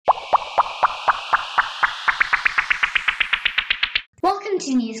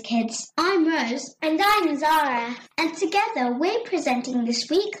to NewzKidz. I'm Rose. And I'm Zara. And together we're presenting this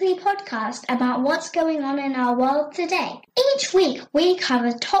weekly podcast about what's going on in our world today. Each week we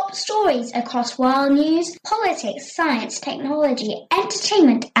cover top stories across world news, politics, science, technology,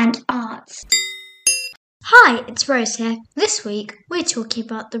 entertainment and arts. Hi, it's Rose here. This week, we're talking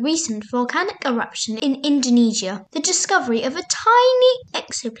about the recent volcanic eruption in Indonesia, the discovery of a tiny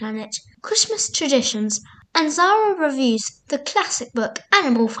exoplanet, Christmas traditions, and Zara reviews the classic book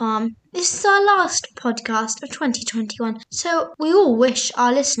Animal Farm. This is our last podcast of 2021, so we all wish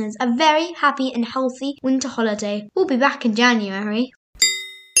our listeners a very happy and healthy winter holiday. We'll be back in January.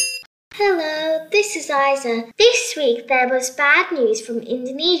 Hello, this is Isa. This week there was bad news from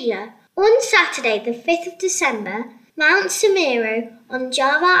Indonesia. On Saturday, the 5th of December, Mount Semeru on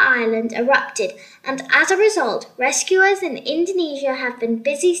Java Island erupted, and as a result, rescuers in Indonesia have been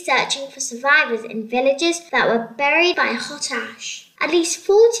busy searching for survivors in villages that were buried by hot ash. At least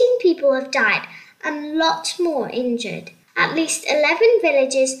 14 people have died and lots more injured. At least 11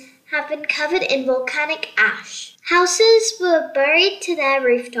 villages have been covered in volcanic ash. Houses were buried to their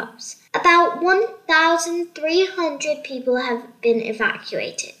rooftops. About 1,300 people have been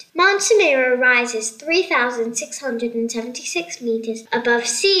evacuated. Mount Semeru rises 3,676 meters above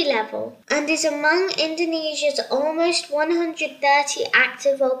sea level and is among Indonesia's almost 130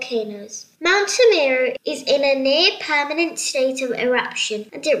 active volcanoes. Mount Semeru is in a near-permanent state of eruption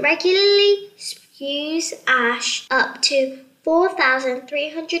and it regularly spews ash up to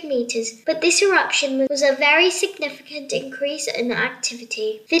 4,300 meters, but this eruption was a very significant increase in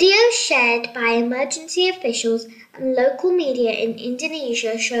activity. Videos shared by emergency officials and local media in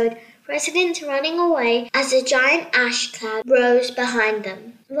Indonesia showed residents running away as a giant ash cloud rose behind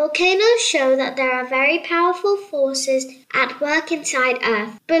them. Volcanoes show that there are very powerful forces at work inside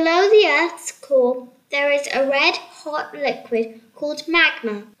Earth. Below the Earth's core, there is a red, hot liquid called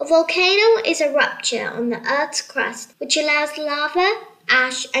magma. A volcano is a rupture on the Earth's crust, which allows lava,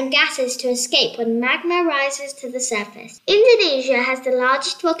 ash, and gases to escape when magma rises to the surface. Indonesia has the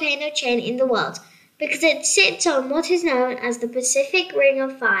largest volcano chain in the world because it sits on what is known as the Pacific Ring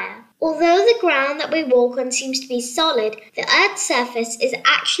of Fire. Although the ground that we walk on seems to be solid, the Earth's surface is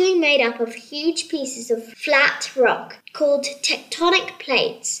actually made up of huge pieces of flat rock called tectonic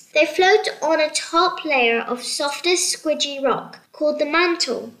plates. They float on a top layer of softer, squidgy rock called the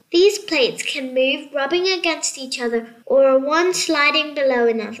mantle. These plates can move rubbing against each other or are one sliding below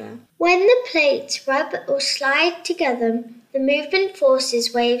another. When the plates rub or slide together, the movement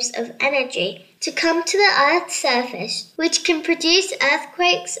forces waves of energy to come to the Earth's surface, which can produce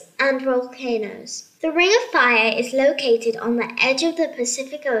earthquakes and volcanoes. The Ring of Fire is located on the edge of the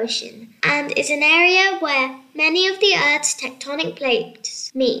Pacific Ocean and is an area where many of the Earth's tectonic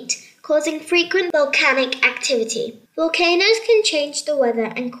plates meet, causing frequent volcanic activity. Volcanoes can change the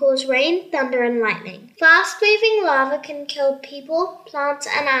weather and cause rain, thunder, and lightning. Fast-moving lava can kill people, plants,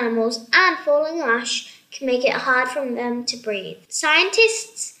 and animals, and falling ash can make it hard for them to breathe.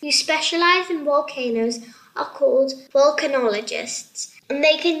 Scientists who specialize in volcanoes are called volcanologists, and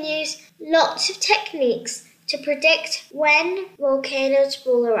they can use lots of techniques to predict when volcanoes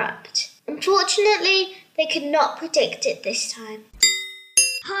will erupt. Unfortunately, they could not predict it this time.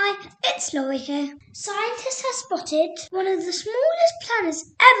 Hi, it's Laurie here. Scientists have spotted one of the smallest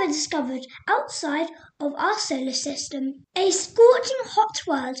planets ever discovered outside of our solar system. A scorching hot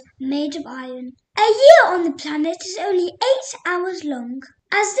world made of iron. A year on the planet is only 8 hours long.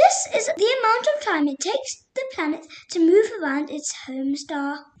 As this is the amount of time it takes the planet to move around its home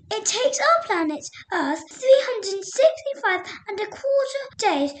star. It takes our planet, Earth, 365.25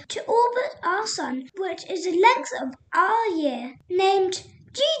 days to orbit our Sun, which is the length of our year. Named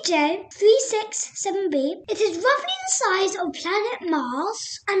GJ367b, it is roughly the size of planet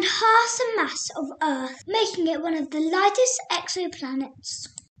Mars and half the mass of Earth, making it one of the lightest exoplanets.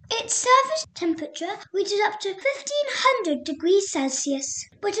 Its surface temperature reaches up to 1,500 degrees Celsius,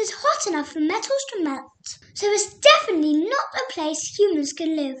 but is hot enough for metals to melt, so it's definitely not a place humans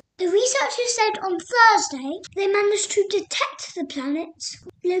can live. The researchers said on Thursday they managed to detect the planet,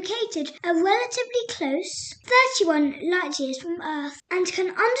 located a relatively close 31 light years from Earth, and can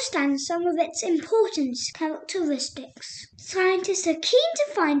understand some of its important characteristics. Scientists are keen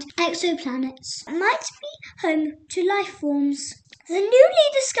to find exoplanets that might be home to life forms. The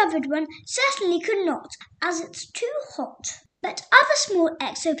newly discovered one certainly could not, as it's too hot. But other small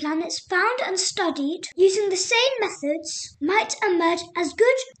exoplanets found and studied using the same methods might emerge as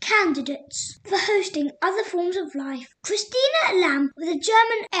good candidates for hosting other forms of life. Christina Lamb with the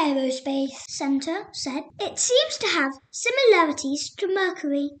German Aerospace Center said, "It seems to have similarities to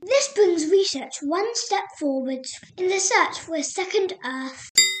Mercury. This brings research one step forward in the search for a second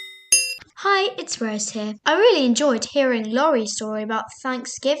Earth." Hi, it's Rose here. I really enjoyed hearing Laurie's story about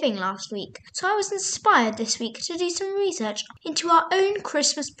Thanksgiving last week, so I was inspired this week to do some research into our own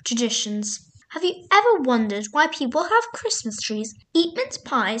Christmas traditions. Have you ever wondered why people have Christmas trees, eat mince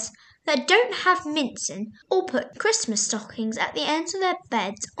pies that don't have mince in, or put Christmas stockings at the ends of their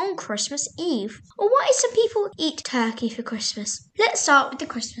beds on Christmas Eve? Or why some people eat turkey for Christmas? Let's start with the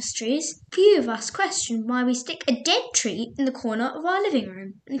Christmas trees. Few of us question why we stick a dead tree in the corner of our living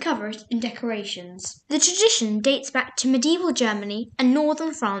room and cover it in decorations. The tradition dates back to medieval Germany and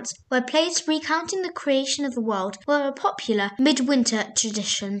northern France, where plays recounting the creation of the world were a popular midwinter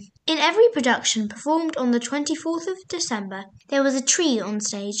tradition. In every production performed on the 24th of December, there was a tree on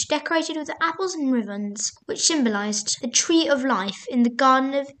stage decorated with apples and ribbons, which symbolised the tree of life in the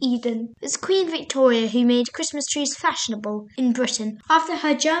Garden of Eden. It was Queen Victoria who made Christmas trees fashionable in Britain after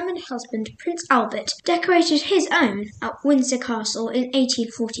her German husband, Prince Albert, decorated his own at Windsor Castle in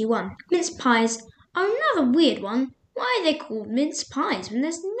 1841. Mince pies are another weird one. Why are they called mince pies when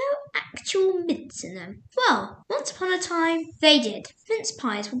there's no actual mince in them? Well, once upon a time, they did. Mince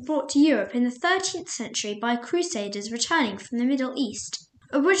pies were brought to Europe in the 13th century by crusaders returning from the Middle East.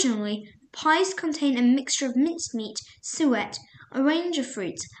 Originally, pies contained a mixture of minced meat, suet, a range of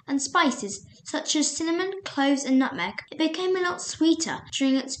fruits, and spices such as cinnamon, cloves, and nutmeg. It became a lot sweeter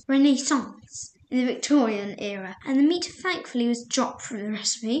during its renaissance in the Victorian era, and the meat thankfully was dropped from the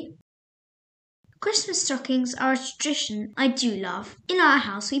recipe. Christmas stockings are a tradition I do love. In our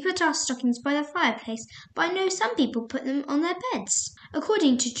house, we put our stockings by the fireplace, but I know some people put them on their beds.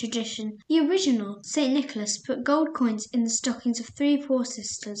 According to tradition, the original St. Nicholas put gold coins in the stockings of three poor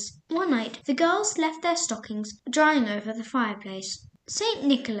sisters. One night, the girls left their stockings drying over the fireplace. St.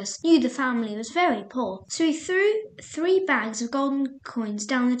 Nicholas knew the family was very poor, so he threw 3 bags of golden coins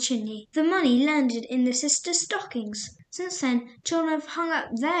down the chimney. The money landed in the sisters' stockings. Since then, children have hung up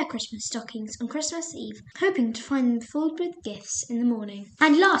their Christmas stockings on Christmas Eve, hoping to find them filled with gifts in the morning.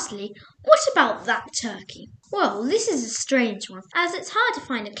 And lastly, what about that turkey? Well, this is a strange one, as it's hard to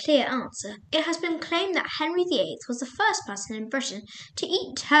find a clear answer. It has been claimed that Henry VIII was the first person in Britain to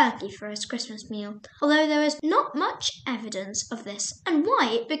eat turkey for his Christmas meal, although there is not much evidence of this, and why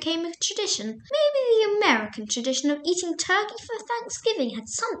it became a tradition. Maybe the American tradition of eating turkey for Thanksgiving had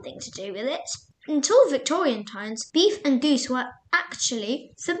something to do with it. Until Victorian times, beef and goose were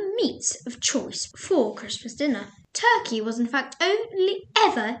actually the meats of choice for Christmas dinner. Turkey was in fact only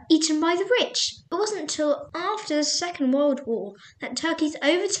ever eaten by the rich. It wasn't until after the Second World War that turkeys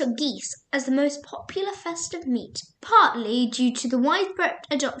overtook geese as the most popular festive meat, partly due to the widespread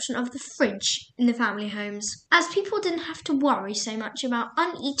adoption of the fridge in the family homes, as people didn't have to worry so much about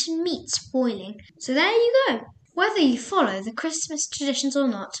uneaten meat spoiling. So there you go. Whether you follow the Christmas traditions or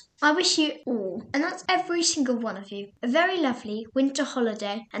not, I wish you all, and that's every single one of you, a very lovely winter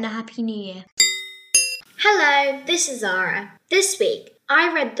holiday and a happy new year. Hello, this is Zara. This week,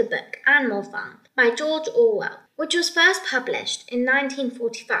 I read the book Animal Farm by George Orwell, which was first published in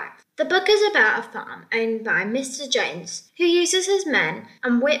 1945. The book is about a farm owned by Mr. Jones, who uses his men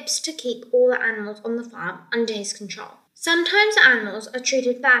and whips to keep all the animals on the farm under his control. Sometimes animals are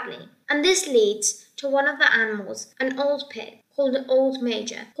treated badly, and this leads to one of the animals, an old pig called Old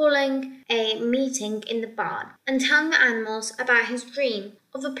Major, calling a meeting in the barn and telling the animals about his dream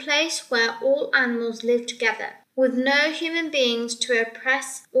of a place where all animals live together, with no human beings to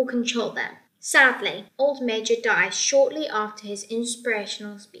oppress or control them. Sadly, Old Major dies shortly after his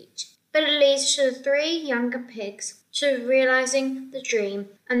inspirational speech, but it leads to the 3 younger pigs to realizing the dream,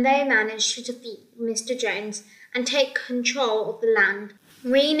 and they manage to defeat Mr. Jones and take control of the land,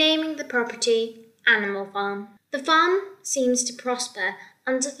 renaming the property Animal Farm. The farm seems to prosper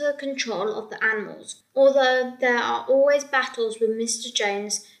under the control of the animals, although there are always battles with Mr.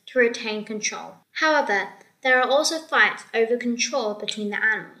 Jones to retain control. However, there are also fights over control between the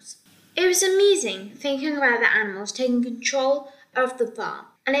animals. It was amusing thinking about the animals taking control of the farm,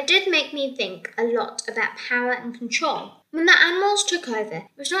 and it did make me think a lot about power and control. When the animals took over,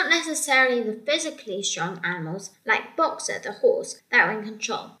 it was not necessarily the physically strong animals, like Boxer the horse, that were in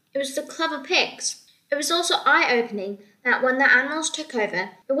control. It was the clever pigs. It was also eye-opening that when the animals took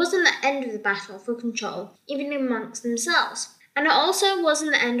over, it wasn't the end of the battle for control, even amongst themselves. And it also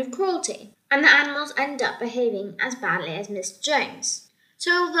wasn't the end of cruelty, and the animals ended up behaving as badly as Mr. Jones.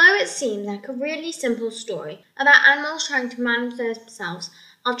 So although it seems like a really simple story about animals trying to manage themselves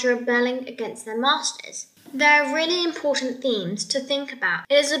after rebelling against their masters, there are really important themes to think about.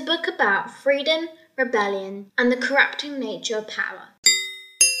 It is a book about freedom, rebellion, and the corrupting nature of power.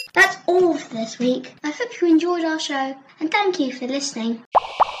 That's all for this week. I hope you enjoyed our show, and thank you for listening.